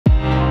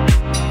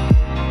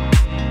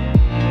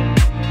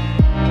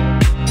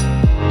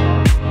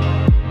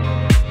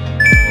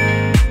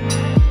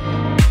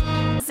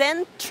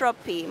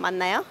젠트로피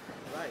맞나요?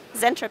 Right.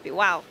 젠트로피.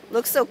 Wow,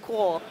 looks so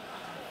cool.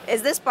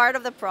 Is this part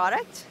of the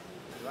product?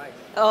 Right.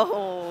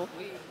 Oh.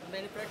 We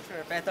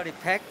manufacture battery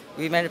pack.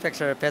 We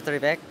manufacture battery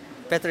pack,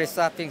 battery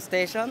swapping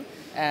station,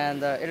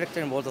 and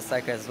electric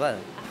motorcycle as well.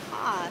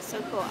 Ah,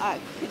 so cool.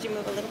 Could you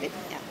move a little bit?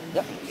 Yeah.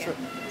 Yep, Thank you. sure.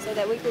 So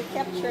that we could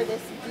capture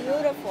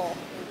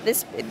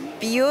this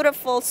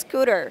beautiful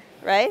scooter,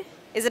 right?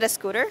 Is it a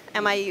scooter?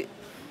 Am I,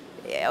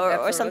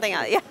 or something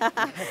else? Yeah.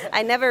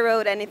 I never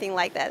rode anything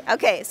like that.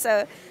 Okay,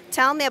 so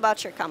tell me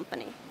about your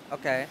company.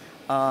 Okay.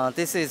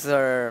 This is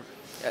a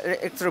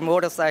electric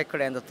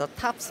motorcycle, and the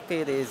top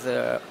speed is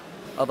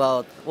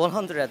about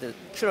 100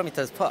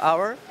 kilometers per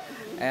hour,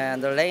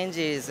 and the range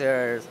is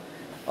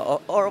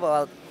or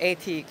about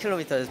 80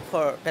 kilometers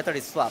per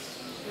battery swap.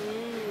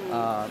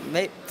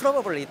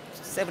 Probably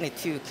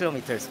 72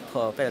 kilometers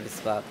per battery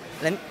swap.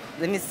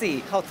 Let me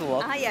see how to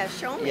work. Ah, yeah.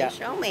 Show me. Yeah.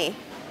 Show me.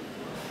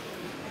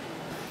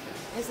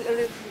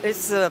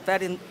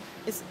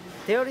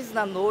 There is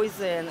no noise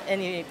and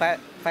any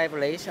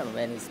vibration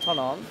when it's turned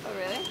on. Oh,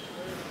 really?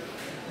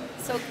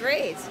 So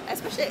great,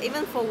 especially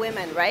even for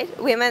women, right?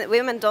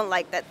 Women don't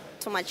like that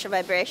too much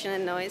vibration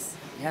and noise.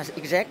 Yes,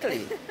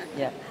 exactly.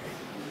 Yeah,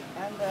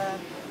 and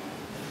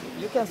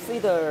you can see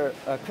the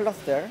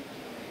cluster,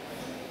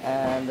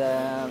 and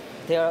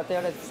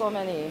there is so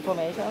many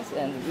informations,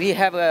 and we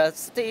have a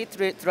state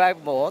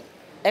drive mode,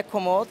 eco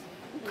mode,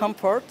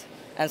 comfort,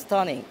 and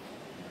stunning.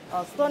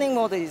 Stunning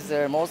mode is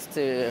the most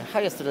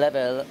highest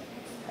level,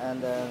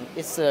 and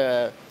its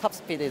top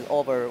speed is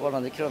over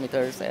 100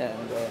 kilometers.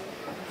 And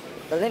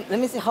let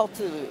me see how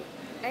to.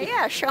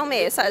 Yeah, show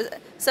me.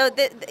 So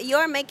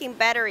you're making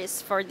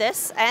batteries for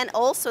this and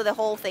also the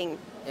whole thing.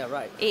 Yeah,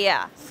 right.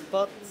 Yeah.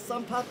 But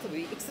some part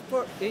we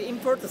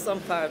import some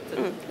part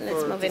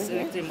Let's for move this in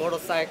here. electric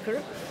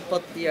motorcycle,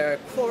 but the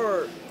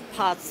core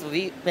parts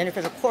we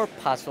manufacture core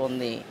parts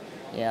only.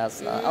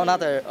 Yes,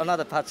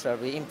 another parts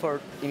we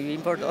import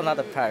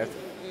another part.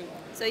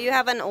 So you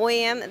have an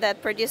OEM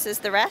that produces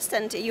the rest,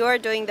 and you are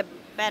doing the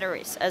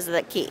batteries as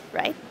the key,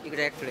 right?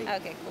 Exactly.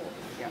 Okay, cool.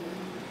 Yeah.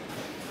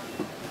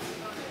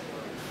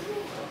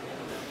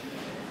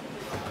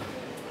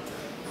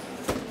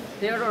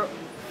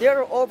 There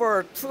are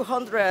over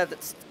 200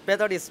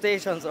 battery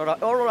stations all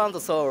around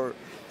Seoul.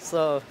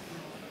 So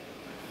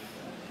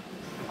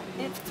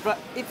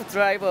if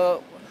driver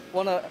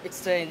wanna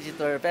exchange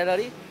their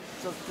battery,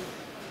 just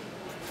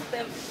put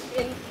them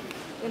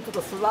into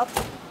the slot,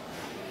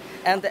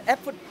 and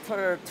after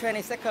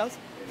 20 seconds,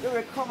 it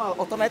will come out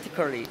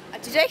automatically.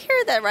 Did I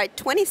hear that right?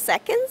 20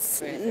 seconds?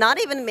 20 seconds. Not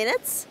even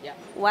minutes? Yeah.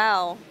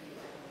 Wow.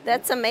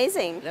 That's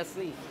amazing. Let's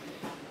see.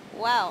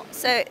 Wow.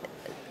 So,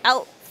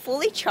 out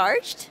fully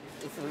charged?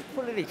 It's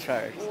fully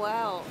charged.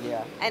 Wow.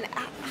 Yeah. And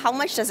how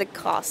much does it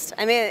cost?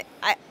 I mean,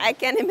 I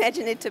can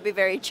imagine it to be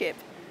very cheap.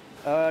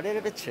 A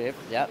little bit cheap.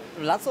 Yeah.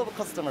 Lots of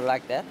customers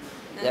like that.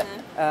 Yeah.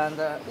 And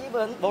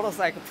even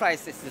motorcycle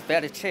price is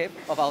very cheap,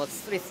 about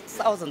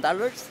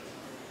 $3,000.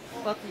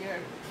 But your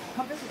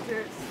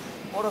competitor's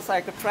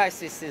motorcycle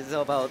prices is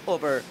about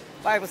over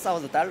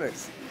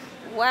 $5,000.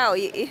 Wow,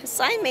 you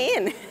sign me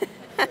in.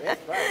 Yes,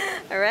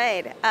 right. All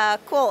right,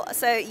 cool.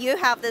 So you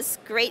have this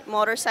great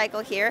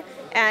motorcycle here.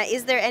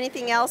 Is there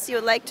anything else you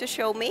would like to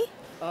show me?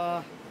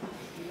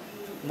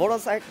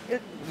 Motorcycle.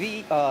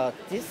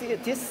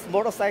 This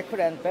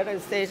motorcycle and battery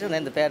station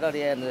and the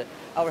battery and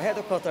our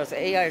headquarters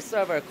AI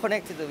server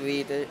connected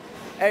with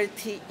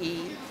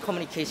LTE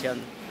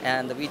communication,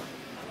 and we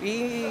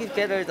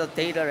gather the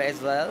data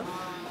as well,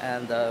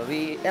 and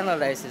we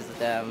analyze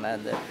them,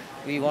 and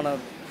we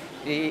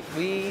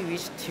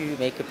wish to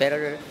make a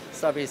better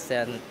service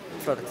and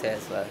product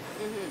as well.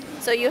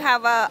 So you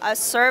have a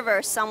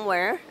server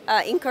somewhere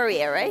in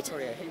Korea, right?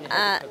 Korea,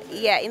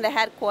 yeah, in the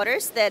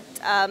headquarters that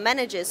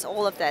manages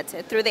all of that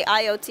through the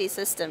IoT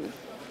system.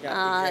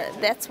 Yeah,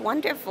 exactly. That's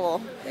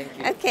wonderful. Thank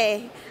you.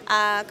 Okay.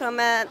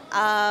 그러면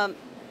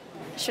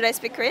should I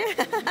speak Korean?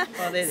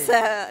 네네. So,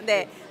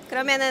 네.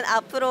 그러면은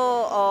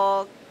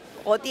앞으로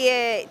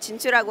어디에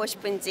진출하고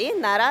싶은지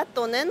나라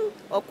또는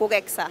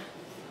고객사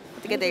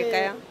어떻게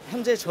될까요?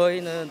 현재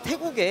저희는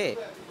태국에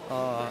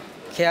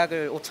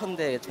계약을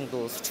 5,000대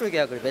정도 수출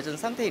계약을 맺은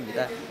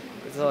상태입니다.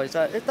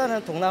 그래서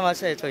일단은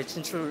동남아시아에 저희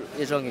진출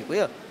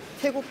예정이고요.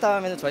 태국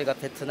다음에는 저희가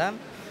베트남,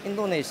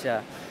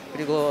 인도네시아,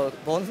 그리고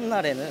먼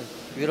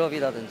훗날에는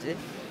유럽이라든지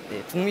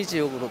북미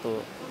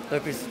지역으로도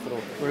넓힐 수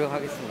있도록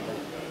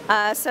노력하겠습니다.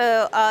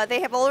 So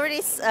they have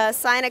already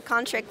signed a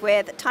contract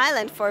with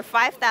Thailand for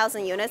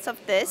 5,000 units of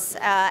this,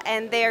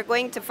 and they are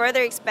going to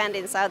further expand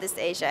in Southeast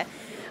Asia.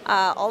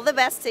 All the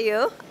best to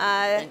you.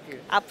 Thank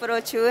you.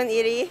 앞으로 좋은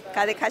일이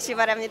가득하시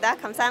바랍니다.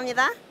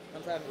 감사합니다.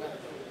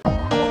 감사합니다.